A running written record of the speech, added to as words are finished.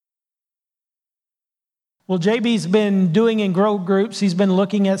Well, JB's been doing in grow groups. He's been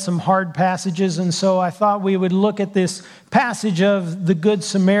looking at some hard passages, and so I thought we would look at this passage of the Good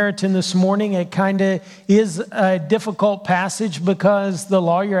Samaritan this morning. It kind of is a difficult passage because the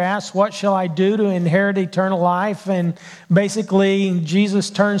lawyer asks, "What shall I do to inherit eternal life?" And basically, Jesus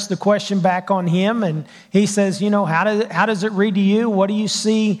turns the question back on him, and he says, how does it read to you? What do you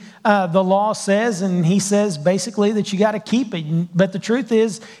see the law says? And he says basically that you got to keep it. But the truth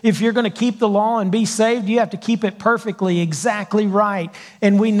is, if you're going to keep the law and be saved, you have to keep it perfectly, exactly right.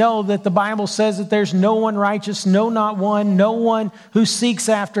 And we know that the Bible says that there's no one righteous, no, not one, no one who seeks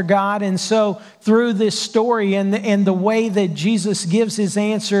after God. And so through this story and the way that Jesus gives his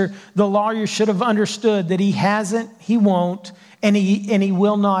answer, the lawyer should have understood that he hasn't, he won't, and he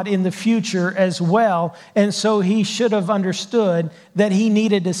will not in the future as well. And so he should have understood that he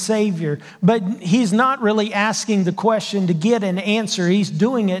needed a Savior. But he's not really asking the question to get an answer. He's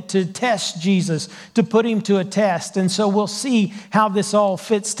doing it to test Jesus, to put him to a test. And so we'll see how this all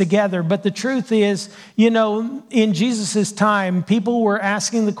fits together. But the truth is, in Jesus' time, people were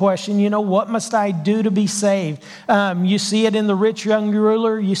asking the question, what must I do to be saved? You see it in the rich young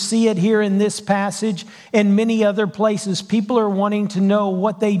ruler. You see it here in this passage and many other places. People are wanting to know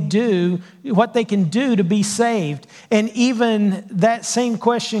what they can do to be saved. And even that same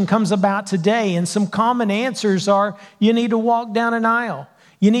question comes about today. And some common answers are, you need to walk down an aisle.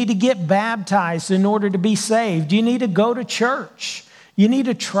 You need to get baptized in order to be saved. You need to go to church. You need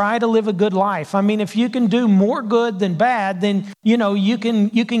to try to live a good life. I mean, if you can do more good than bad, then, you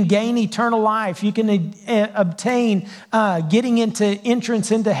can gain eternal life. You can obtain getting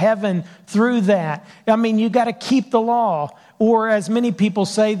entrance into heaven through that. I mean, you got to keep the law. Or as many people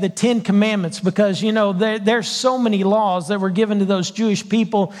say, the 10 Commandments, because, there's so many laws that were given to those Jewish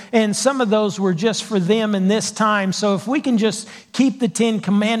people, and some of those were just for them in this time. So if we can just keep the 10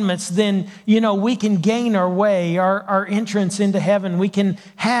 Commandments, then, we can gain our way, our entrance into heaven. We can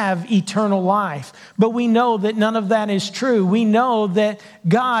have eternal life. But we know that none of that is true. We know that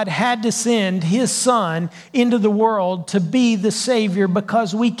God had to send his Son into the world to be the Savior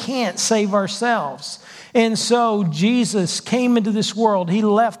because we can't save ourselves. And so Jesus came into this world. He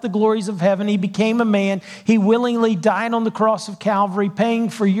left the glories of heaven. He became a man. He willingly died on the cross of Calvary, paying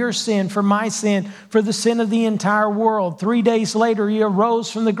for your sin, for my sin, for the sin of the entire world. 3 days later, he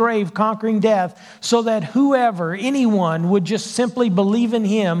arose from the grave, conquering death, so that anyone would just simply believe in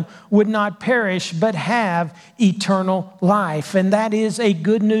him, would not perish, but have eternal life. And that is a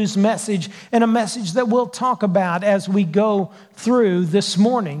good news message, and a message that we'll talk about as we go through this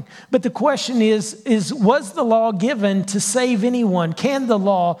morning. But the question is was the law given to save anyone? Can the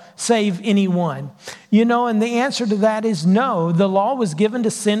law save anyone? And the answer to that is no. The law was given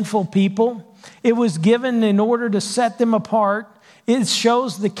to sinful people. It was given in order to set them apart. It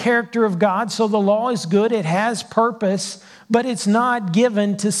shows the character of God. So the law is good. It has purpose, but it's not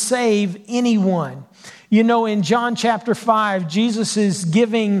given to save anyone. In John chapter 5, Jesus is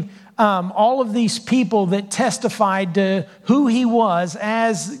giving all of these people that testified to who he was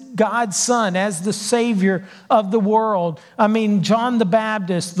as God's Son, as the Savior of the world. I mean, John the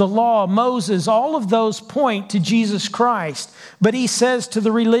Baptist, the law, Moses, all of those point to Jesus Christ. But he says to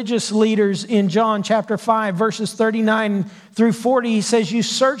the religious leaders in John chapter 5, verses 39 through 40, he says, you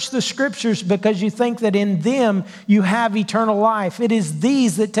search the scriptures because you think that in them you have eternal life. It is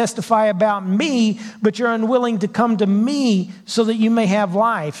these that testify about me, but you're unwilling to come to me so that you may have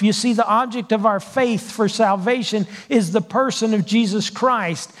life. You see, the object of our faith for salvation is the person of Jesus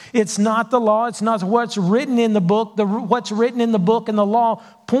Christ. It's not the law. It's not what's written in the book. What's written in the book and the law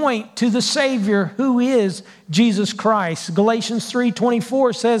point to the Savior, who is Jesus Christ. Galatians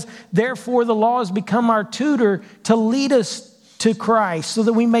 3:24 says, therefore the law has become our tutor to lead us to Christ so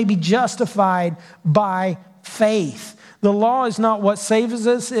that we may be justified by faith. The law is not what saves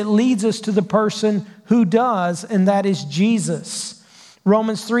us. It leads us to the person who does, and that is Jesus.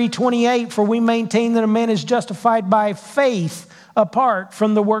 Romans 3:28, for we maintain that a man is justified by faith apart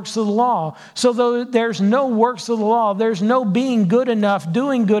from the works of the law. So though there's no works of the law, there's no being good enough,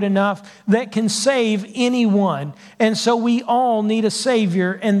 doing good enough that can save anyone. And so we all need a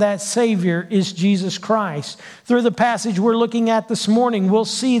Savior, and that Savior is Jesus Christ. Through the passage we're looking at this morning, we'll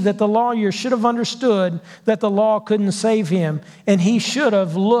see that the lawyer should have understood that the law couldn't save him, and he should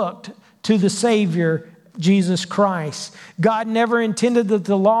have looked to the Savior, Jesus Christ. God never intended that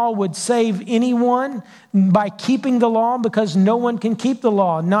the law would save anyone by keeping the law, because no one can keep the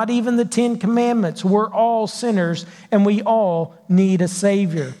law, not even the 10 Commandments. We're all sinners and we all need a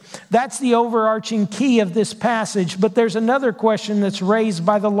Savior. That's the overarching key of this passage. But there's another question that's raised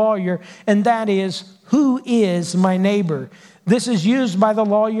by the lawyer, and that is, who is my neighbor? This is used by the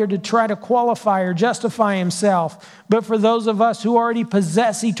lawyer to try to qualify or justify himself. But for those of us who already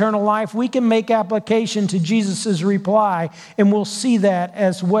possess eternal life, we can make application to Jesus' reply, and we'll see that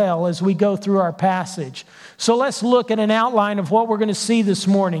as well as we go through our passage. So let's look at an outline of what we're going to see this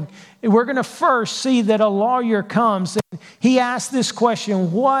morning. We're going to first see that a lawyer comes, and he asks this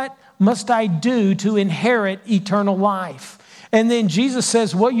question, what must I do to inherit eternal life? And then Jesus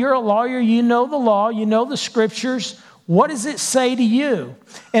says, well, you're a lawyer, you know the law, you know the scriptures. What does it say to you?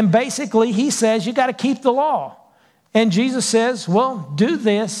 And basically he says, you got to keep the law. And Jesus says, well, do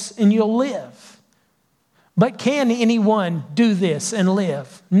this and you'll live. But can anyone do this and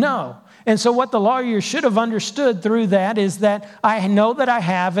live? No. And so what the lawyer should have understood through that is that I know that I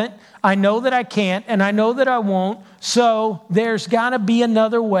haven't, I know that I can't, and I know that I won't. So there's got to be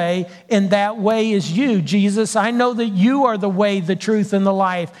another way, and that way is you, Jesus. I know that you are the way, the truth, and the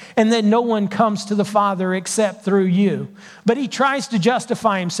life, and that no one comes to the Father except through you. But he tries to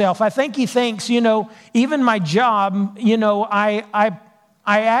justify himself. I think he thinks, even my job,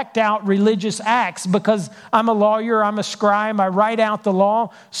 I act out religious acts because I'm a lawyer, I'm a scribe, I write out the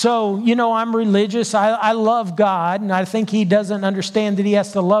law. So, I'm religious, I love God, and I think he doesn't understand that he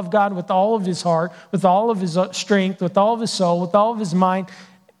has to love God with all of his heart, with all of his strength, with all of his soul, with all of his mind,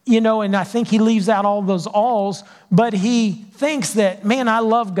 and I think he leaves out all those alls, but he thinks that, man, I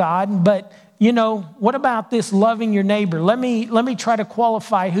love God, but what about this loving your neighbor? Let me try to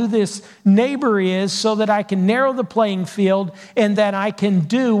qualify who this neighbor is so that I can narrow the playing field and that I can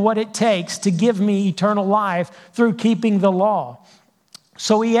do what it takes to give me eternal life through keeping the law.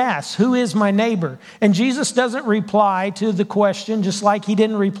 So he asks, who is my neighbor? And Jesus doesn't reply to the question, just like he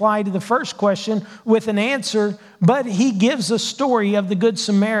didn't reply to the first question with an answer, but he gives a story of the Good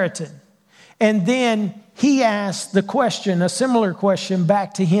Samaritan. And then he asked the question, a similar question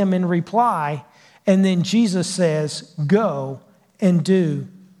back to him in reply. And then Jesus says, go and do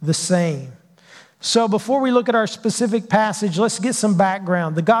the same. So before we look at our specific passage, let's get some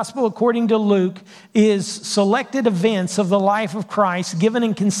background. The gospel according to Luke is selected events of the life of Christ given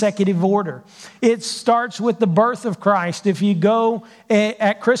in consecutive order. It starts with the birth of Christ. If you go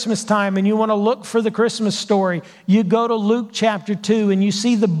at Christmas time and you want to look for the Christmas story, you go to Luke chapter 2 and you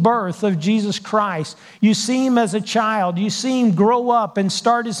see the birth of Jesus Christ. You see him as a child. You see him grow up and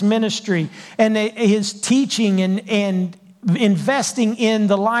start his ministry and his teaching and investing in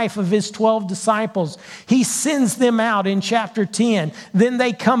the life of his 12 disciples. He sends them out in chapter 10. Then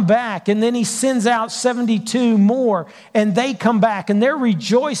they come back, and then he sends out 72 more, and they come back, and they're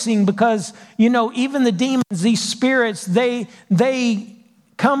rejoicing because, even the demons, these spirits, they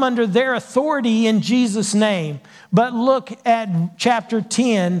come under their authority in Jesus' name. But look at chapter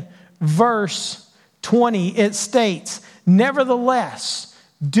 10, verse 20. It states, nevertheless,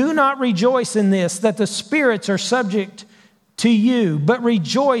 do not rejoice in this, that the spirits are subject to you, but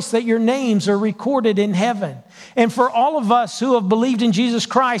rejoice that your names are recorded in heaven. And for all of us who have believed in Jesus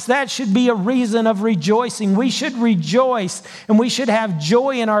Christ, that should be a reason of rejoicing. We should rejoice and we should have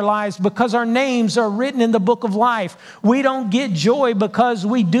joy in our lives because our names are written in the book of life. We don't get joy because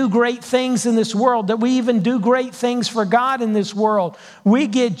we do great things in this world, that we even do great things for God in this world. We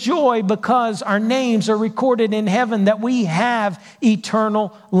get joy because our names are recorded in heaven, that we have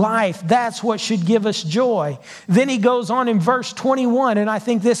eternal life. That's what should give us joy. Then he goes on in verse 21, and I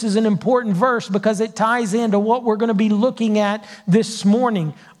think this is an important verse because it ties into what we're going to be looking at this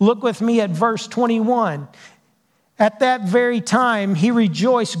morning. Look with me at verse 21. At that very time, he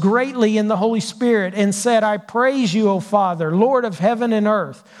rejoiced greatly in the Holy Spirit and said, I praise you, O Father, Lord of heaven and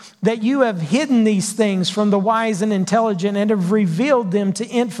earth, that you have hidden these things from the wise and intelligent and have revealed them to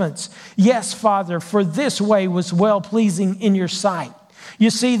infants. Yes, Father, for this way was well-pleasing in your sight. You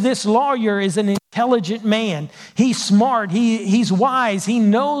see, this lawyer is an intelligent man. He's smart. He's wise. He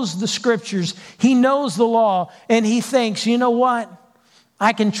knows the scriptures. He knows the law. And he thinks, you know what?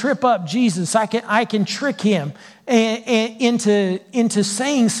 I can trip up Jesus. I can trick him into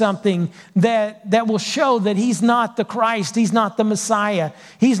saying something that will show that he's not the Christ. He's not the Messiah.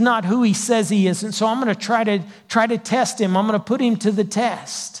 He's not who he says he is. And so I'm going to try to test him. I'm going to put him to the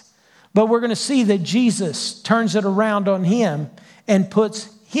test. But we're going to see that Jesus turns it around on him and puts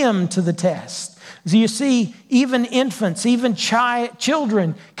him to the test. So you see, even infants, even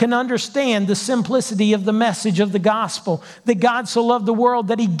children can understand the simplicity of the message of the gospel, that God so loved the world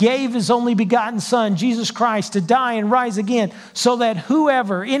that he gave his only begotten Son, Jesus Christ, to die and rise again so that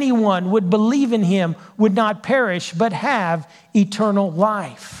whoever, anyone would believe in him would not perish but have eternal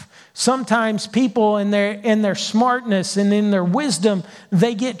life. Sometimes people in their smartness and in their wisdom,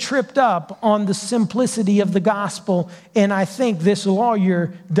 they get tripped up on the simplicity of the gospel. And I think this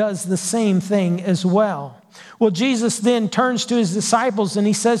lawyer does the same thing as well. Well, Jesus then turns to his disciples and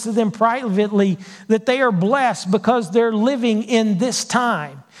he says to them privately that they are blessed because they're living in this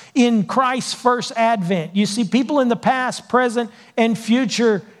time, in Christ's first advent. You see, people in the past, present, and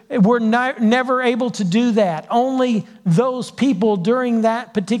future were never able to do that. Only those people during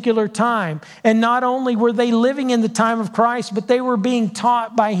that particular time. And not only were they living in the time of Christ, but they were being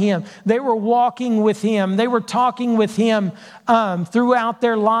taught by him. They were walking with him. They were talking with him throughout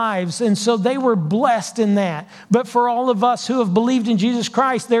their lives. And so they were blessed in that. But for all of us who have believed in Jesus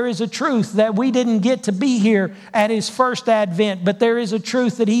Christ, there is a truth that we didn't get to be here at his first advent. But there is a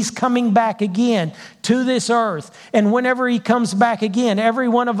truth that he's coming back again to this earth. And whenever he comes back again, every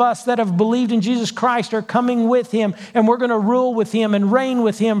one of us that have believed in Jesus Christ are coming with him. And we're going to rule with him and reign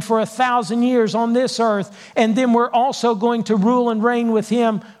with him for 1,000 years on this earth. And then we're also going to rule and reign with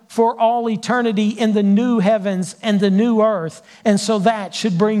him for all eternity in the new heavens and the new earth. And so that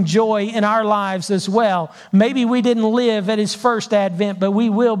should bring joy in our lives as well. Maybe we didn't live at his first advent, but we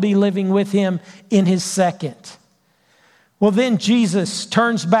will be living with him in his second. Well, then Jesus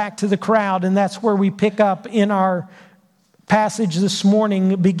turns back to the crowd, and that's where we pick up in our passage this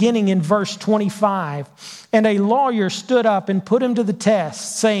morning, beginning in verse 25. And a lawyer stood up and put him to the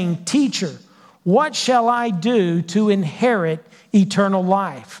test, saying, "Teacher, what shall I do to inherit eternal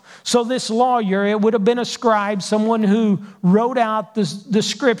life?" So this lawyer, it would have been a scribe, someone who wrote out the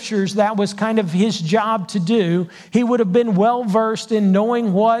scriptures. That was kind of his job to do. He would have been well versed in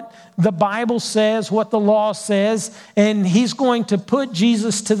knowing what the Bible says, what the law says, and he's going to put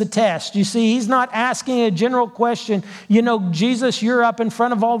Jesus to the test. You see, he's not asking a general question. You know, Jesus, you're up in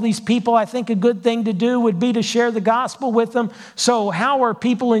front of all these people. I think a good thing to do would be to share the gospel with them. So how are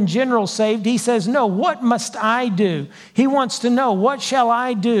people in general saved? He says, no, what must I do? He wants to know, what shall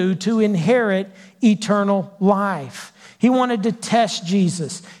I do to inherit eternal life? He wanted to test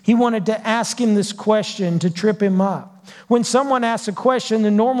Jesus. He wanted to ask him this question to trip him up. When someone asks a question,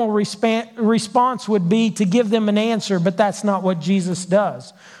 the normal response would be to give them an answer, but that's not what Jesus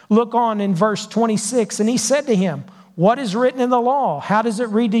does. Look on in verse 26, and he said to him, "What is written in the law? How does it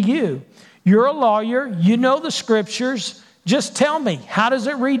read to you? You're a lawyer. You know the scriptures. Just tell me, how does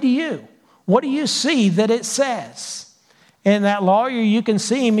it read to you? What do you see that it says?" And that lawyer, you can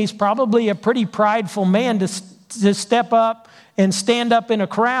see him, he's probably a pretty prideful man to step up and stand up in a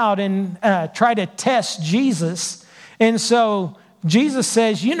crowd and try to test Jesus. And so Jesus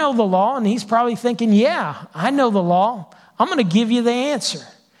says, "You know the law." And he's probably thinking, "Yeah, I know the law. I'm going to give you the answer."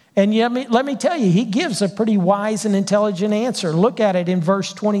 And let me tell you, he gives a pretty wise and intelligent answer. Look at it in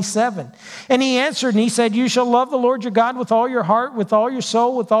verse 27. And he answered and he said, "You shall love the Lord your God with all your heart, with all your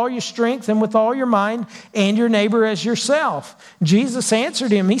soul, with all your strength, and with all your mind, and your neighbor as yourself." Jesus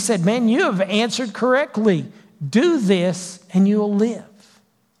answered him. He said, "Man, you have answered correctly. Do this and you will live."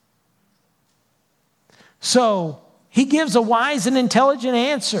 So he gives a wise and intelligent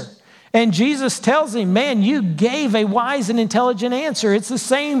answer. And Jesus tells him, "Man, you gave a wise and intelligent answer." It's the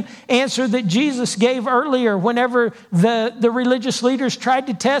same answer that Jesus gave earlier whenever the religious leaders tried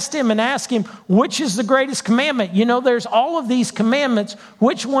to test him and ask him, which is the greatest commandment? You know, there's all of these commandments.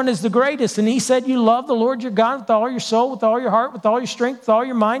 Which one is the greatest? And he said, "You love the Lord your God with all your soul, with all your heart, with all your strength, with all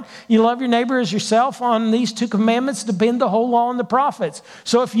your mind. You love your neighbor as yourself. On these two commandments depend the whole law and the prophets."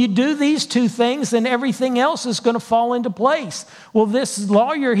 So if you do these two things, then everything else is going to fall into place. Well, this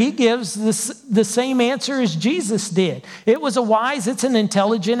lawyer, he gives the same answer as Jesus did. It was a wise, it's an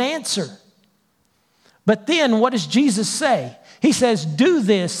intelligent answer. But then what does Jesus say? He says, "Do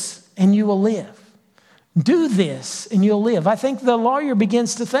this and you will live." Do this and you'll live. I think the lawyer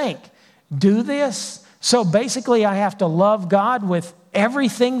begins to think, do this? So basically I have to love God with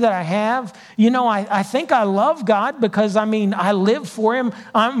everything that I have. You know, I think I love God because, I live for him.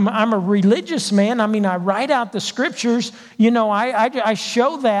 I'm a religious man. I write out the scriptures. You know, I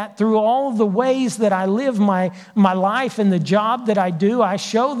show that through all of the ways that I live my life and the job that I do. I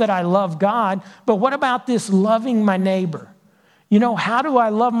show that I love God. But what about this loving my neighbor? You know, how do I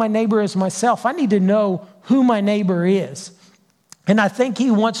love my neighbor as myself? I need to know who my neighbor is. And I think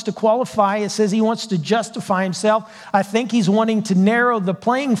he wants to qualify. It says he wants to justify himself. I think he's wanting to narrow the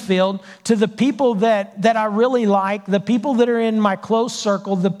playing field to the people that I really like, the people that are in my close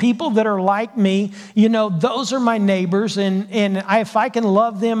circle, the people that are like me. You know, those are my neighbors. And if I can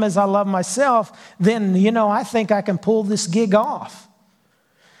love them as I love myself, then, you know, I think I can pull this gig off.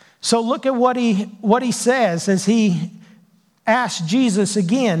 So look at what he says as he asks Jesus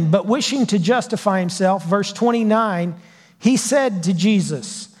again, but wishing to justify himself, verse 29, he said to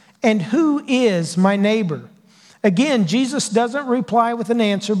Jesus, "And who is my neighbor?" Again, Jesus doesn't reply with an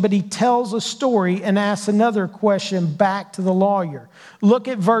answer, but he tells a story and asks another question back to the lawyer. Look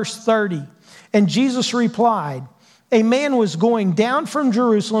at verse 30. And Jesus replied, a man was going down from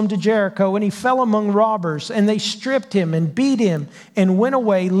Jerusalem to Jericho, and he fell among robbers, and they stripped him and beat him and went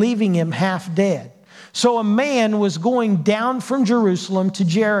away, leaving him half dead. So a man was going down from Jerusalem to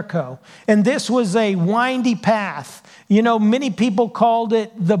Jericho, and this was a windy path. You know, many people called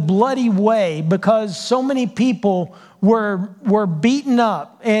it the bloody way because so many people were beaten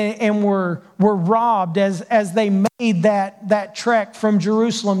up and were robbed as they made that trek from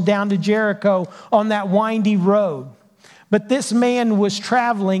Jerusalem down to Jericho on that windy road. But this man was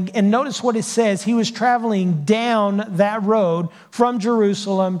traveling, and notice what it says. He was traveling down that road from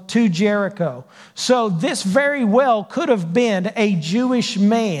Jerusalem to Jericho. So this very well could have been a Jewish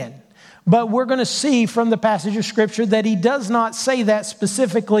man. But we're going to see from the passage of Scripture that he does not say that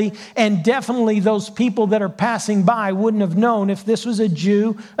specifically, and definitely those people that are passing by wouldn't have known if this was a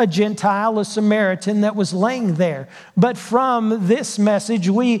Jew, a Gentile, a Samaritan that was laying there. But from this message,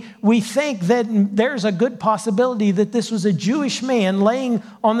 we think that there's a good possibility that this was a Jewish man laying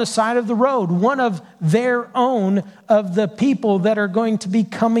on the side of the road, one of their own of the people that are going to be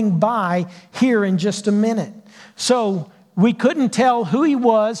coming by here in just a minute. So we couldn't tell who he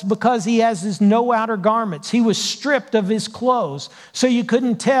was because he has his no outer garments. He was stripped of his clothes. So you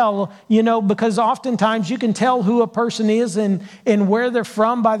couldn't tell, because oftentimes you can tell who a person is and where they're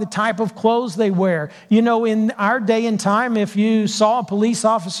from by the type of clothes they wear. In our day and time, if you saw a police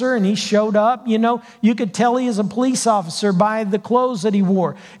officer and he showed up, you could tell he is a police officer by the clothes that he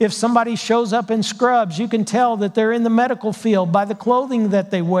wore. If somebody shows up in scrubs, you can tell that they're in the medical field by the clothing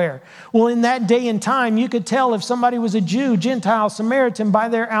that they wear. Well, in that day and time, you could tell if somebody was a Jew, Gentile, Samaritan by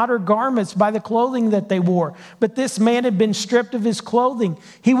their outer garments, by the clothing that they wore. But this man had been stripped of his clothing.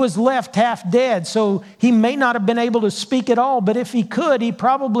 He was left half dead, so he may not have been able to speak at all, but if he could, he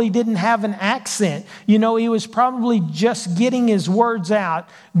probably didn't have an accent. He was probably just getting his words out,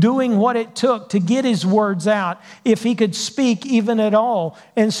 doing what it took to get his words out, if he could speak even at all.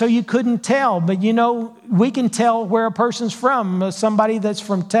 And so you couldn't tell, but we can tell where a person's from. Somebody that's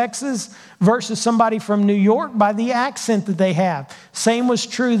from Texas versus somebody from New York by the accent that they have. Same was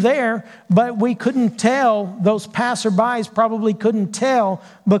true there, but we couldn't tell. Those passerbys probably couldn't tell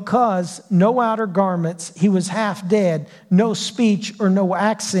because no outer garments. He was half dead, no speech or no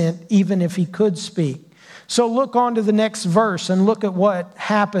accent, even if he could speak. So look on to the next verse and look at what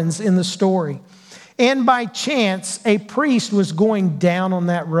happens in the story. And by chance, a priest was going down on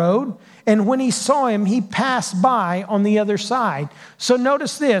that road, and when he saw him, he passed by on the other side. So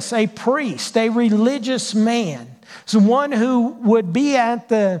notice this, a priest, a religious man, so one who would be at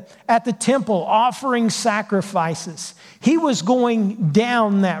the temple offering sacrifices. He was going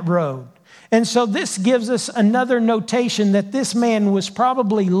down that road. And so this gives us another notation that this man was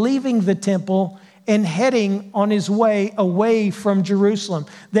probably leaving the temple and heading on his way away from Jerusalem,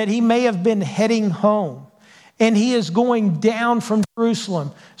 that he may have been heading home. And he is going down from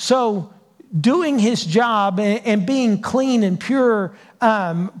Jerusalem. So doing his job and being clean and pure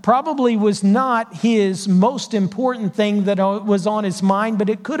probably was not his most important thing that was on his mind, but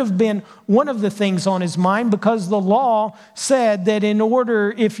it could have been one of the things on his mind, because the law said that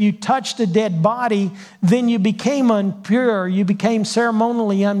if you touched a dead body, then you became impure, you became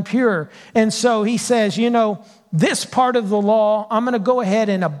ceremonially impure. And so he says, this part of the law, I'm going to go ahead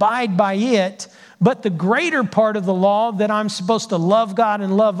and abide by it. But the greater part of the law, that I'm supposed to love God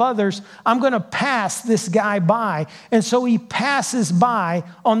and love others, I'm going to pass this guy by. And so he passes by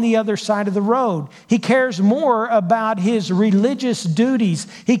on the other side of the road. He cares more about his religious duties.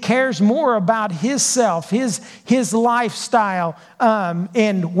 He cares more about his self, his lifestyle,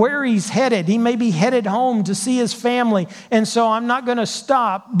 and where he's headed. He may be headed home to see his family. And so I'm not going to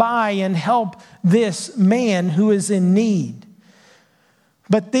stop by and help this man who is in need.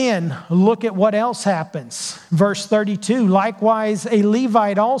 But then look at what else happens. Verse 32, likewise a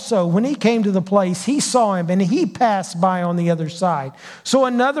Levite also, when he came to the place, he saw him and he passed by on the other side. So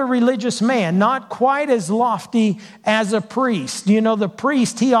another religious man, not quite as lofty as a priest. The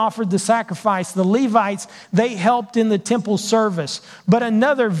priest, he offered the sacrifice. The Levites, they helped in the temple service. But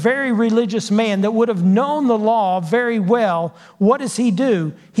another very religious man that would have known the law very well, what does he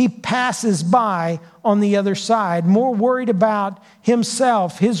do? He passes by on the other side, more worried about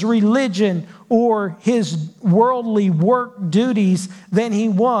himself, his religion, or his worldly work duties than he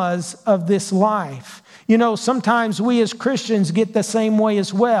was of this life. Sometimes we as Christians get the same way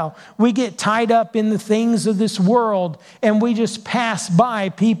as well. We get tied up in the things of this world, and we just pass by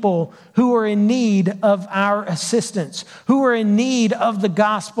people who are in need of our assistance, who are in need of the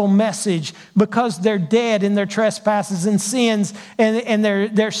gospel message because they're dead in their trespasses and sins, and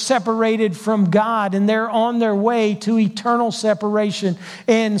they're separated from God, and they're on their way to eternal separation.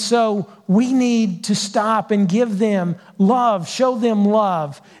 And so we need to stop and give them love, show them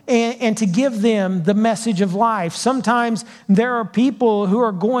love, and to give them the message of life. Sometimes there are people who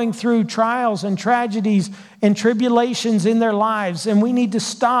are going through trials and tragedies and tribulations in their lives, and we need to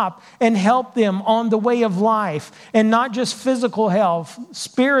stop and help them on the way of life, and not just physical health,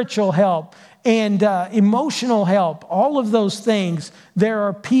 spiritual help, and emotional help, all of those things. There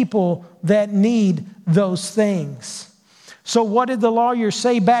are people that need those things. So what did the lawyer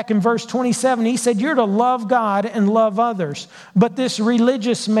say back in verse 27? He said, you're to love God and love others. But this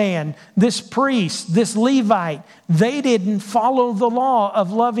religious man, this priest, this Levite, they didn't follow the law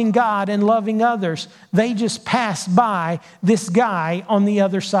of loving God and loving others. They just passed by this guy on the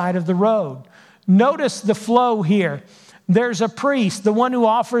other side of the road. Notice the flow here. There's a priest, the one who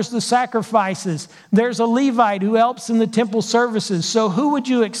offers the sacrifices. There's a Levite who helps in the temple services. So who would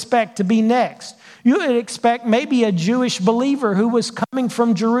you expect to be next? You would expect maybe a Jewish believer who was coming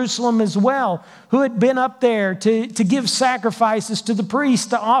from Jerusalem as well, who had been up there to give sacrifices to the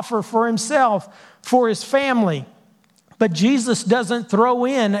priest to offer for himself, for his family. But Jesus doesn't throw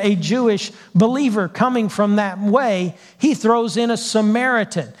in a Jewish believer coming from that way. He throws in a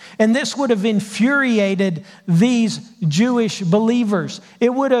Samaritan. And this would have infuriated these Jewish believers.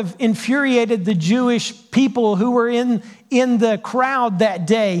 It would have infuriated the Jewish people who were in the crowd that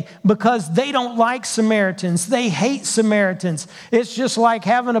day, because they don't like Samaritans. They hate Samaritans. It's just like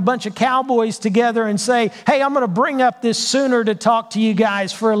having a bunch of cowboys together and say, hey, I'm going to bring up this Sooner to talk to you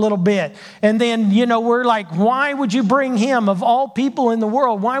guys for a little bit. And then, we're like, why would you bring him? Of all people in the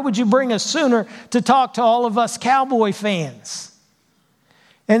world, why would you bring a Sooner to talk to all of us cowboy fans?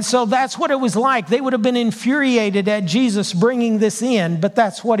 And so that's what it was like. They would have been infuriated at Jesus bringing this in, but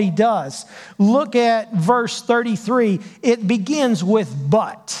that's what he does. Look at verse 33. It begins with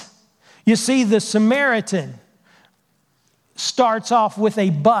but. You see, the Samaritan starts off with a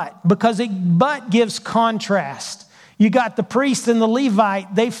but, because a but gives contrast. You got the priest and the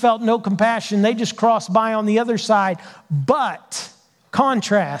Levite. They felt no compassion. They just crossed by on the other side. But,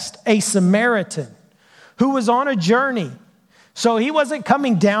 contrast, a Samaritan who was on a journey. So he wasn't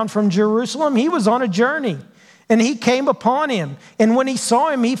coming down from Jerusalem. He was on a journey, and he came upon him. And when he saw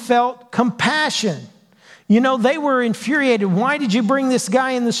him, he felt compassion. They were infuriated. Why did you bring this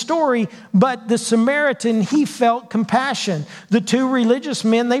guy in the story? But the Samaritan, he felt compassion. The two religious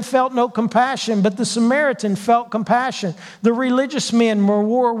men, they felt no compassion, but the Samaritan felt compassion. The religious men were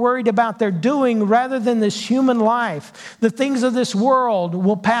more worried about their doing rather than this human life. The things of this world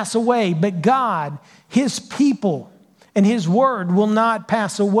will pass away, but God, his people, and his word will not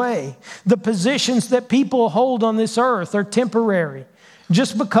pass away. The positions that people hold on this earth are temporary.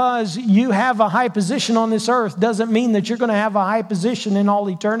 Just because you have a high position on this earth doesn't mean that you're going to have a high position in all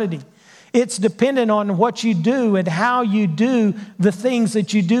eternity. It's dependent on what you do and how you do the things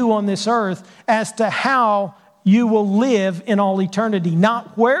that you do on this earth as to how you will live in all eternity.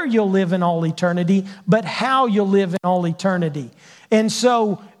 Not where you'll live in all eternity, but how you'll live in all eternity. And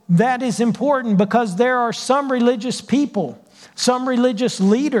so that is important, because there are some religious people, some religious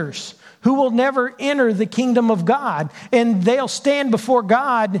leaders who will never enter the kingdom of God. And they'll stand before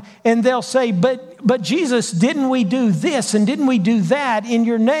God and they'll say, but Jesus, didn't we do this and didn't we do that in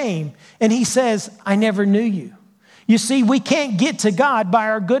your name? And he says, I never knew you. You see, we can't get to God by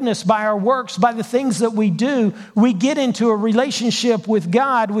our goodness, by our works, by the things that we do. We get into a relationship with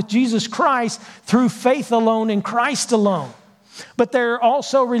God, with Jesus Christ, through faith alone in Christ alone. But there are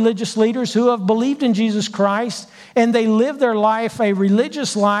also religious leaders who have believed in Jesus Christ, and they live their life, a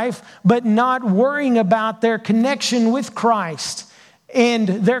religious life, but not worrying about their connection with Christ and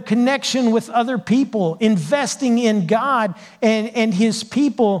their connection with other people, investing in God and his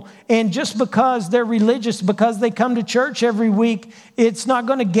people. And just because they're religious, because they come to church every week, it's not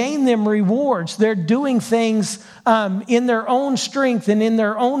going to gain them rewards. They're doing things in their own strength and in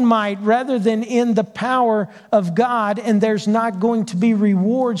their own might rather than in the power of God, and there's not going to be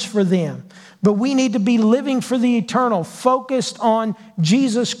rewards for them. But we need to be living for the eternal, focused on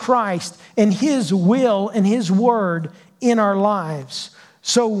Jesus Christ and his will and his word in our lives.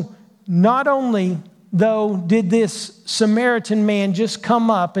 So not only, though, did this Samaritan man just come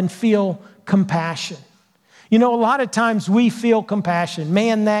up and feel compassion. A lot of times we feel compassion.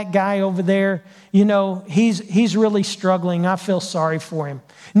 Man, that guy over there, he's really struggling. I feel sorry for him.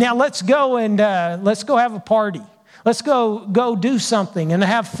 Now let's go have a party. Let's go do something and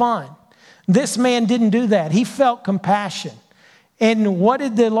have fun. This man didn't do that. He felt compassion. And what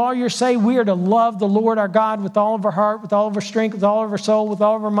did the lawyer say? We are to love the Lord our God with all of our heart, with all of our strength, with all of our soul, with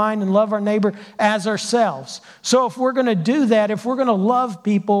all of our mind, and love our neighbor as ourselves. So if we're going to do that, if we're going to love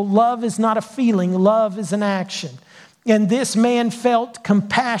people, love is not a feeling, love is an action. And this man felt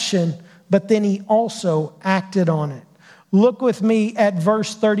compassion, but then he also acted on it. Look with me at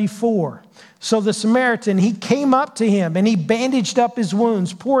verse 34. So the Samaritan, he came up to him and he bandaged up his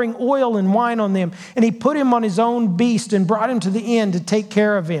wounds, pouring oil and wine on them. And he put him on his own beast and brought him to the inn to take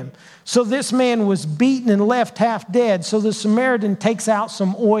care of him. So this man was beaten and left half dead. So the Samaritan takes out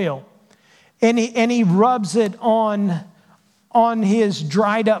some oil and he rubs it on his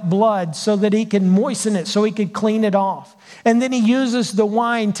dried up blood so that he can moisten it, so he could clean it off. And then he uses the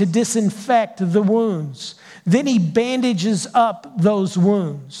wine to disinfect the wounds. Then he bandages up those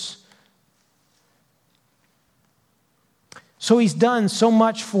wounds. So he's done so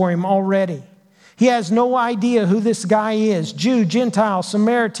much for him already. He has no idea who this guy is, Jew, Gentile,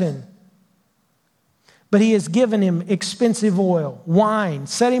 Samaritan. But he has given him expensive oil, wine,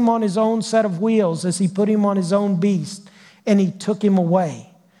 set him on his own set of wheels as he put him on his own beast, and he took him away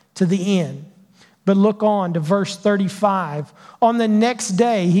to the inn. But look on to verse 35. On the next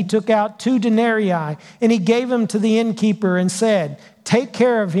day, he took out 2 denarii and he gave them to the innkeeper and said, take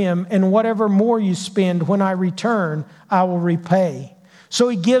care of him, and whatever more you spend when I return, I will repay. So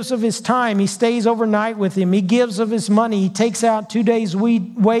he gives of his time. He stays overnight with him. He gives of his money. He takes out 2 days'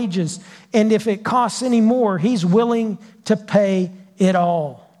 wages. And if it costs any more, he's willing to pay it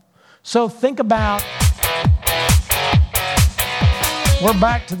all. So think about, we're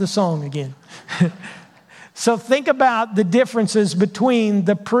back to the song again. So think about the differences between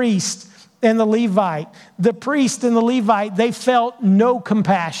the priest and the Levite. The priest and the Levite, they felt no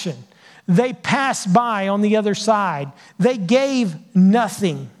compassion. They passed by on the other side. They gave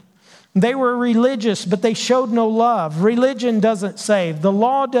nothing. They were religious, but they showed no love. Religion doesn't save. The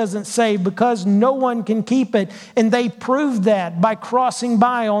law doesn't save because no one can keep it. And they proved that by crossing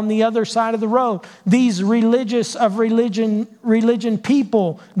by on the other side of the road. These religion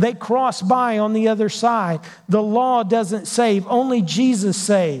people, they cross by on the other side. The law doesn't save. Only Jesus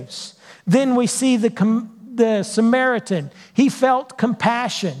saves. Then we see the Samaritan. He felt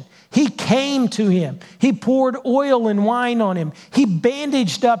compassion. He came to him. He poured oil and wine on him. He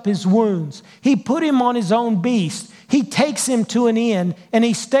bandaged up his wounds. He put him on his own beast. He takes him to an inn and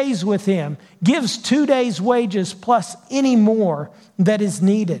he stays with him, gives 2 days' wages plus any more that is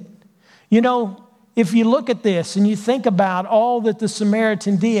needed. You know, if you look at this and you think about all that the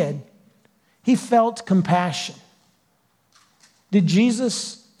Samaritan did, he felt compassion. Did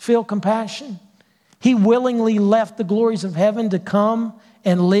Jesus feel compassion? He willingly left the glories of heaven to come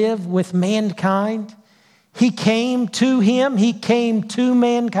and live with mankind. He came to him. He came to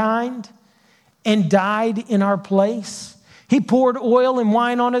mankind and died in our place. He poured oil and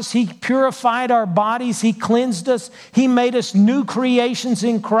wine on us. He purified our bodies. He cleansed us. He made us new creations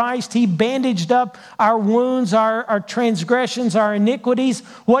in Christ. He bandaged up our wounds, our transgressions, our iniquities.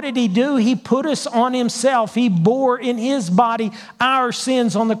 What did he do? He put us on himself. He bore in his body our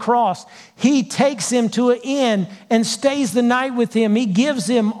sins on the cross. He takes him to an inn and stays the night with him. He gives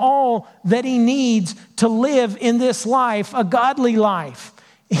him all that he needs to live in this life, a godly life.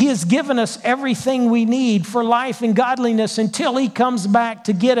 He has given us everything we need for life and godliness until he comes back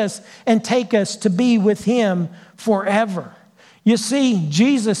to get us and take us to be with him forever. You see,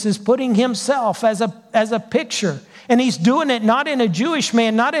 Jesus is putting himself as a picture. And he's doing it not in a Jewish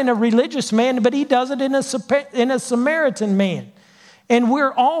man, not in a religious man, but he does it in a Samaritan man. And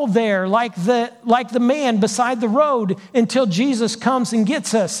we're all there like the man beside the road until Jesus comes and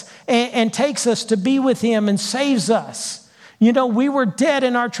gets us and takes us to be with him and saves us. You know, we were dead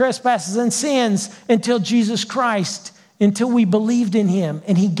in our trespasses and sins until Jesus Christ, until we believed in him,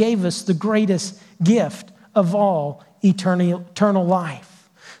 and he gave us the greatest gift of all, eternal life.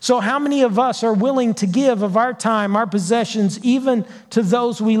 So how many of us are willing to give of our time, our possessions, even to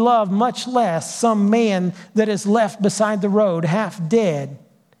those we love, much less some man that is left beside the road, half dead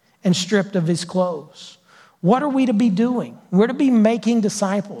and stripped of his clothes? What are we to be doing? We're to be making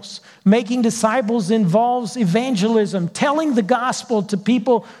disciples. Making disciples involves evangelism, telling the gospel to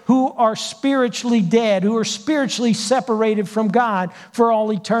people who are spiritually dead, who are spiritually separated from God for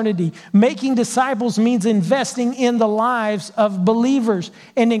all eternity. Making disciples means investing in the lives of believers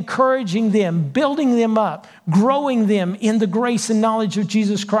and encouraging them, building them up, growing them in the grace and knowledge of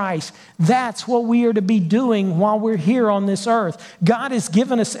Jesus Christ. That's what we are to be doing while we're here on this earth. God has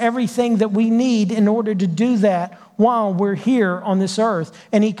given us everything that we need in order to do that while we're here on this earth.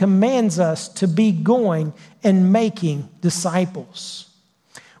 And he commands us to be going and making disciples.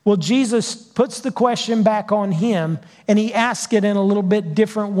 Well, Jesus puts the question back on him, and he asks it in a little bit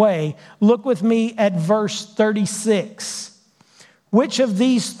different way. Look with me at verse 36. Which of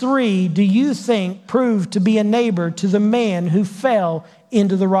these three do you think proved to be a neighbor to the man who fell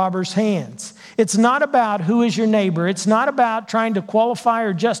into the robber's hands? It's not about who is your neighbor. It's not about trying to qualify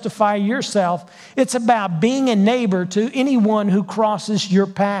or justify yourself. It's about being a neighbor to anyone who crosses your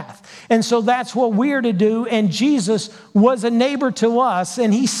path. And so that's what we're to do. And Jesus was a neighbor to us,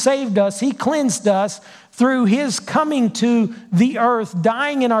 and he saved us. He cleansed us through his coming to the earth,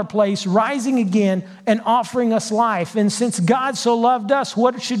 dying in our place, rising again, and offering us life. And since God so loved us,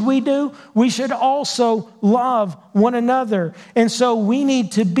 what should we do? We should also love one another. And so we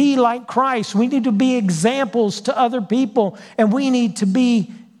need to be like Christ. We need to be examples to other people, and we need to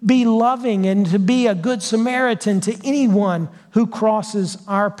be loving and to be a good Samaritan to anyone who crosses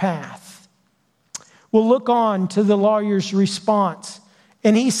our path. We'll look on to the lawyer's response.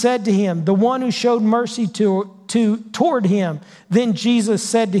 And he said to him, the one who showed mercy toward him. Then Jesus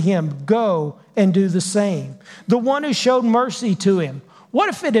said to him, go and do the same. The one who showed mercy to him. What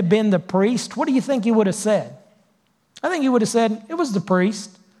if it had been the priest? What do you think he would have said? I think he would have said, it was the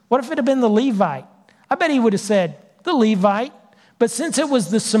priest. What if it had been the Levite? I bet he would have said, the Levite. But since it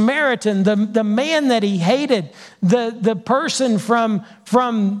was the Samaritan, the man that he hated, the person from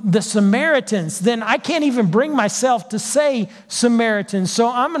the Samaritans, then I can't even bring myself to say Samaritan. So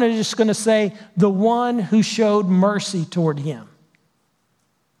I'm just going to say the one who showed mercy toward him.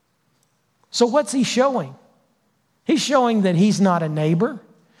 So what's he showing? He's showing that he's not a neighbor,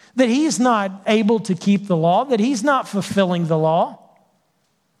 that he's not able to keep the law, that he's not fulfilling the law.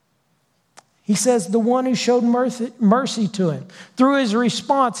 He says the one who showed mercy to him. Through his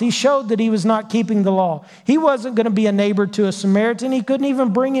response, he showed that he was not keeping the law. He wasn't going to be a neighbor to a Samaritan. He couldn't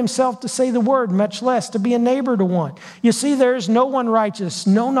even bring himself to say the word, much less to be a neighbor to one. You see, there is no one righteous,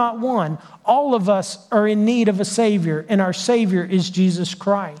 no, not one. All of us are in need of a Savior, and our Savior is Jesus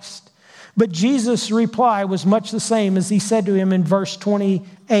Christ. But Jesus' reply was much the same as he said to him in verse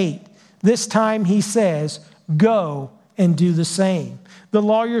 28. This time he says, go and do the same. The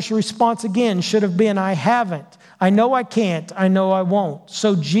lawyer's response again should have been, I haven't. I know I can't. I know I won't.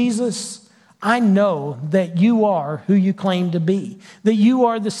 So Jesus, I know that you are who you claim to be, that you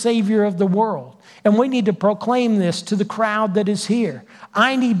are the Savior of the world. And we need to proclaim this to the crowd that is here.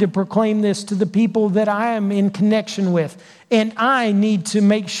 I need to proclaim this to the people that I am in connection with. And I need to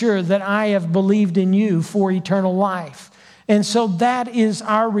make sure that I have believed in you for eternal life. And so that is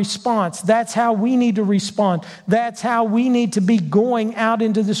our response. That's how we need to respond. That's how we need to be going out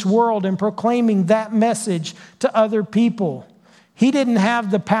into this world and proclaiming that message to other people. He didn't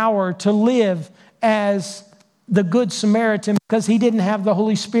have the power to live as the Good Samaritan because he didn't have the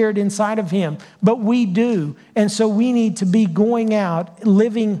Holy Spirit inside of him. But we do. And so we need to be going out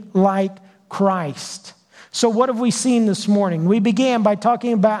living like Christ. So what have we seen this morning? We began by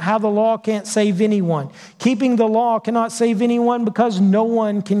talking about how the law can't save anyone. Keeping the law cannot save anyone because no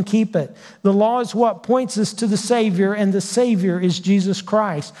one can keep it. The law is what points us to the Savior, and the Savior is Jesus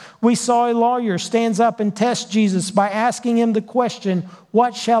Christ. We saw a lawyer stands up and test Jesus by asking him the question,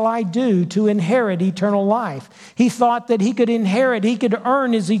 what shall I do to inherit eternal life? He thought that he could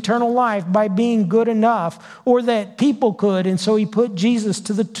earn his eternal life by being good enough, or that people could. And so he put Jesus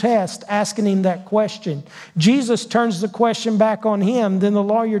to the test, asking him that question. Jesus turns the question back on him. Then the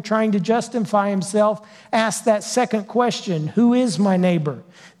lawyer, trying to justify himself, asks that second question, who is my neighbor?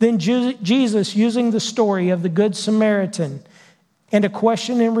 Then Jesus, using the story of the Good Samaritan and a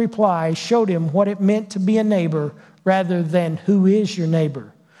question in reply, showed him what it meant to be a neighbor rather than who is your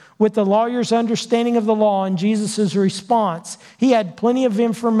neighbor. With the lawyer's understanding of the law and Jesus' response, he had plenty of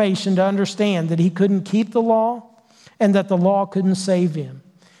information to understand that he couldn't keep the law and that the law couldn't save him.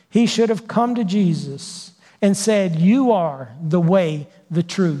 He should have come to Jesus and said, you are the way, the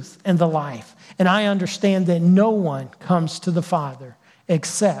truth, and the life. And I understand that no one comes to the Father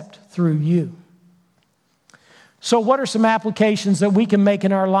except through you. So what are some applications that we can make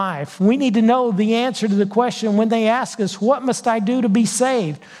in our life? We need to know the answer to the question when they ask us, what must I do to be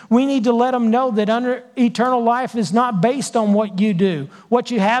saved? We need to let them know that eternal life is not based on what you do, what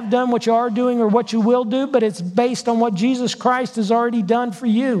you have done, what you are doing, or what you will do, but it's based on what Jesus Christ has already done for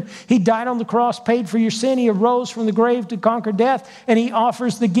you. He died on the cross, paid for your sin. He arose from the grave to conquer death, and he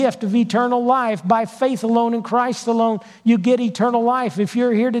offers the gift of eternal life. By faith alone in Christ alone, you get eternal life. If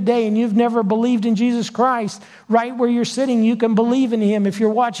you're here today and you've never believed in Jesus Christ, right where you're sitting. You can believe in him. If you're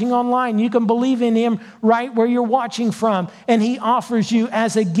watching online, you can believe in him right where you're watching from. And he offers you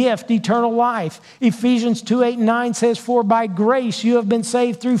as a gift eternal life. Ephesians 2:8-9 says, "For by grace you have been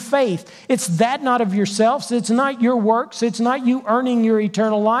saved through faith." It's that not of yourselves. It's not your works. It's not you earning your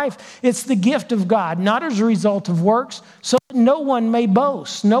eternal life. It's the gift of God, not as a result of works, so that no one may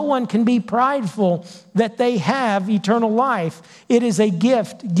boast. No one can be prideful that they have eternal life. It is a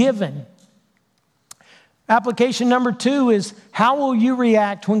gift given. Application number 2 is, how will you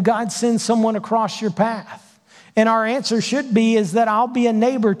react when God sends someone across your path? And our answer should be is that I'll be a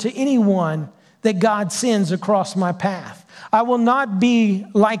neighbor to anyone that God sends across my path. I will not be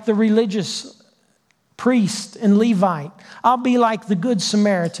like the religious priest and Levite. I'll be like the Good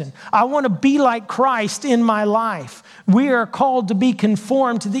Samaritan. I want to be like Christ in my life. We are called to be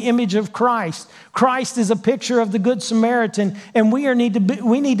conformed to the image of Christ. Christ is a picture of the Good Samaritan, and we need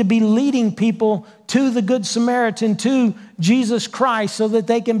to be leading people to the Good Samaritan, to Jesus Christ, so that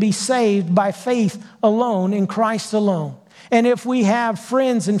they can be saved by faith alone in Christ alone. And if we have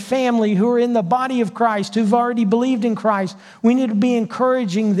friends and family who are in the body of Christ, who've already believed in Christ, we need to be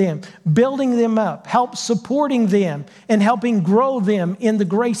encouraging them, building them up, help supporting them, and helping grow them in the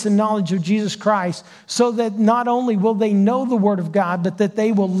grace and knowledge of Jesus Christ, so that not only will they know the Word of God, but that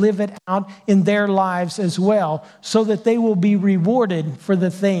they will live it out in their lives as well, so that they will be rewarded for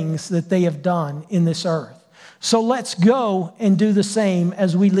the things that they have done in this earth. So let's go and do the same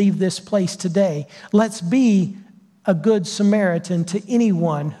as we leave this place today. Let's be a good Samaritan to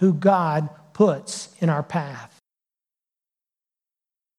anyone who God puts in our path.